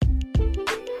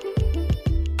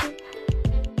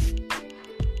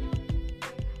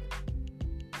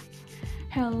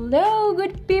Hello,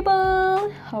 good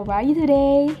people! How are you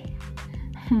today?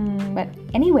 But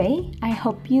anyway, I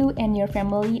hope you and your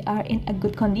family are in a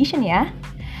good condition, yeah?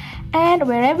 And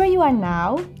wherever you are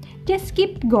now, just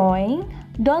keep going,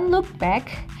 don't look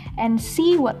back, and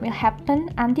see what will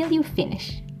happen until you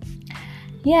finish.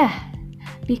 Yeah,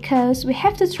 because we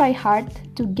have to try hard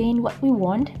to gain what we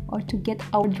want or to get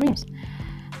our dreams.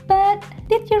 But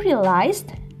did you realize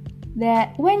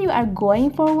that when you are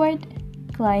going forward,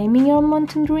 climbing your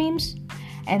mountain dreams,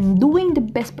 and doing the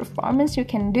best performance you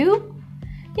can do,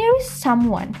 there is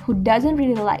someone who doesn't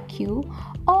really like you,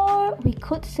 or we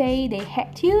could say they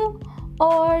hate you,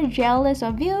 or jealous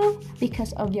of you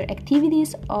because of your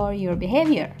activities or your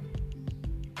behavior.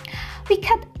 We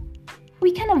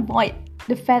can avoid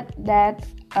the fact that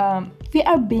we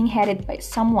are being hated by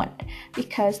someone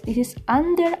because this is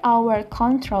under our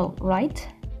control, right?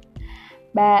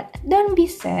 But don't be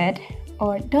sad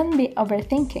or don't be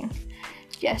overthinking.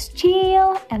 Just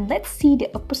chill and let's see the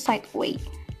opposite way.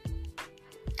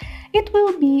 It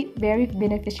will be very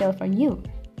beneficial for you.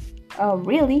 Oh,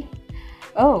 really?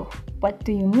 Oh, what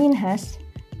do you mean, Has?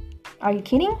 Are you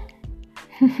kidding?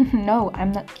 No,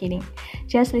 I'm not kidding.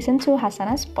 Just listen to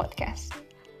Hasana's podcast.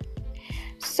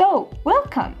 So,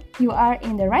 welcome. You are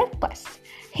in the right place.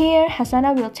 Here,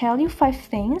 Hasana will tell you 5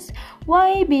 things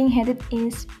why being hated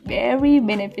is very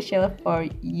beneficial for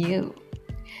you.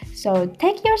 So,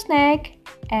 take your snack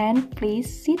and please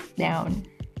sit down.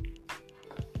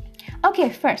 Okay,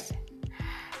 first,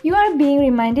 you are being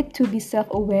reminded to be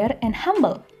self-aware and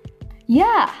humble.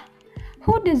 Yeah,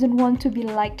 who doesn't want to be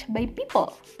liked by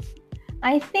people?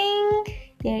 I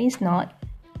think there is not.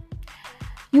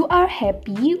 You are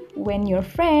happy when your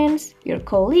friends, your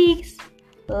colleagues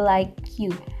like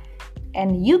you.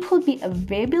 And you could be a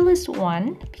fabulous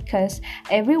one because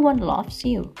everyone loves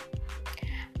you.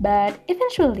 But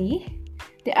eventually,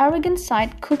 the arrogant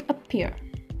side could appear.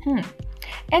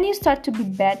 And you start to be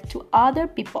bad to other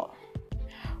people.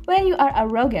 When you are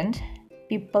arrogant,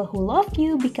 people who love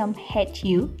you become hate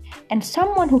you, and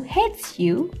someone who hates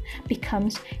you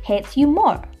becomes hate you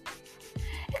more.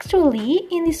 Actually,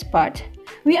 in this part,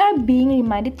 we are being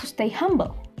reminded to stay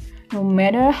humble. No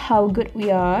matter how good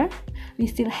we are, we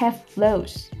still have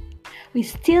flaws. We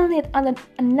still need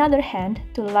another hand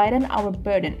to lighten our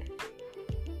burden.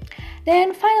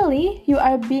 Then finally, you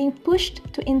are being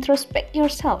pushed to introspect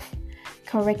yourself,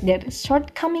 correct their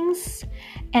shortcomings,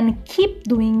 and keep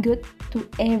doing good to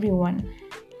everyone.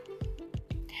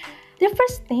 The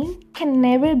first thing can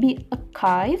never be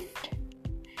achieved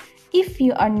if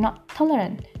you are not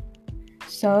tolerant.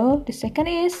 So the second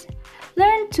is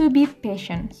learn to be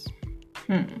patient.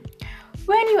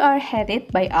 When you are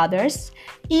hated by others,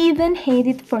 even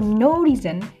hated for no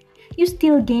reason, you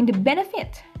still gain the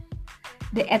benefit.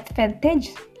 The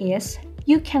advantage is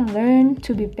you can learn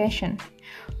to be patient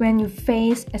when you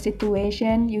face a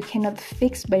situation you cannot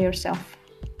fix by yourself.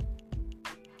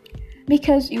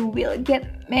 Because you will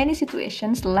get many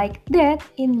situations like that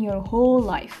in your whole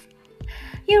life.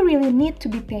 You really need to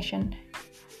be patient.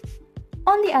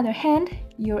 On the other hand,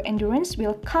 your endurance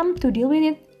will come to deal with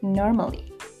it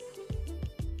normally.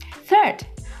 Third,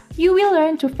 you will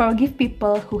learn to forgive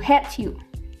people who hate you.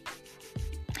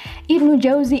 Ibn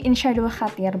Jauzi in Shadow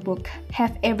Khatir book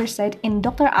have ever said in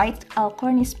Dr. Ait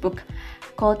Al-Qarni's book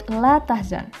called La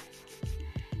Tahzan.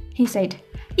 He said,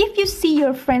 if you see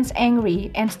your friends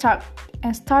angry and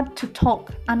start to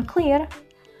talk unclear,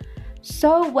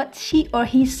 so what she or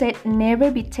he said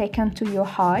never be taken to your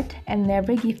heart and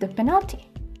never give the penalty.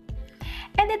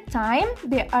 At that time,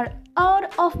 they are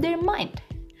out of their mind.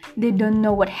 They don't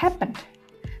know what happened.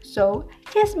 So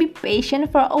just be patient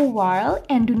for a while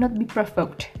and do not be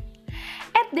provoked.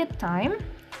 At that time,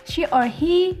 she or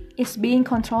he is being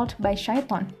controlled by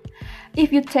shaitan.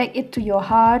 If you take it to your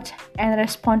heart and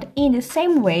respond in the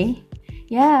same way,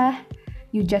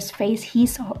 you just face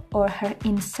his or her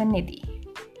insanity.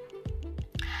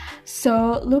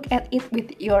 So look at it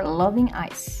with your loving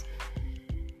eyes.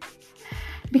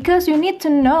 Because you need to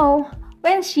know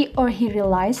when she or he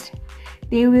realizes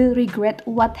they will regret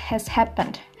what has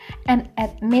happened and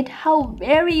admit how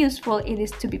very useful it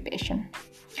is to be patient.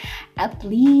 At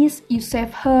least you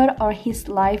save her or his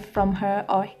life from her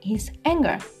or his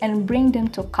anger and bring them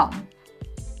to calm.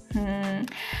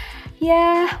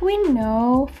 Yeah, we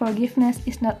know forgiveness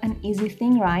is not an easy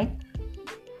thing, right?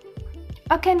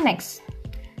 Okay, next.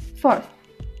 Fourth,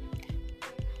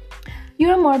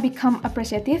 you more become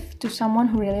appreciative to someone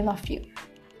who really loves you.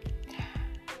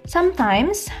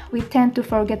 Sometimes we tend to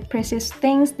forget precious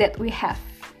things that we have,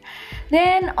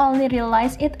 then only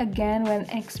realize it again when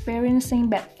experiencing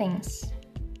bad things.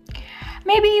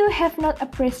 Maybe you have not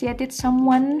appreciated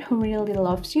someone who really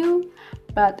loves you,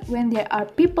 but when there are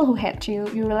people who hate you,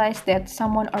 you realize that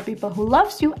someone or people who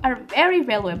loves you are very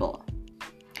valuable.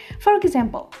 For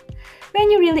example, when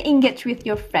you really engage with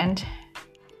your friend,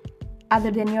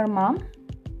 other than your mom,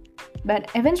 but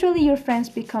eventually your friends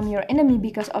become your enemy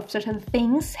because of certain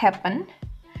things happen,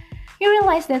 you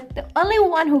realize that the only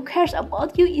one who cares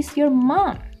about you is your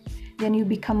mom. Then you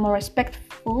become more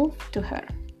respectful to her.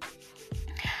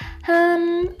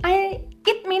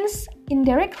 It means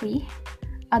indirectly,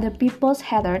 other people's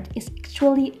hatred is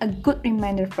actually a good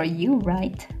reminder for you,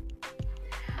 right?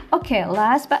 Okay,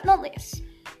 last but not least.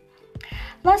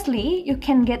 Lastly, you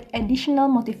can get additional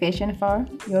motivation for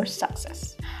your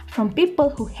success from people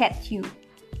who hate you.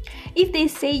 If they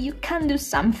say you can't do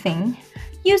something,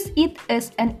 use it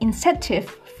as an incentive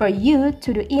for you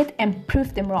to do it and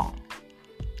prove them wrong.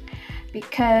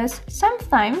 Because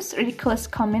sometimes ridiculous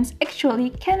comments actually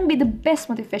can be the best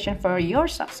motivation for your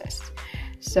success.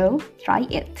 So try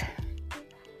it.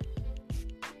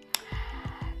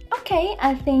 Okay,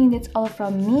 I think that's all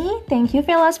from me. Thank you,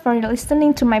 fellas, for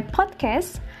listening to my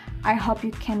podcast. I hope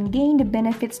you can gain the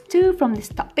benefits too from this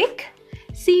topic.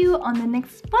 See you on the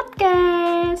next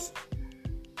podcast.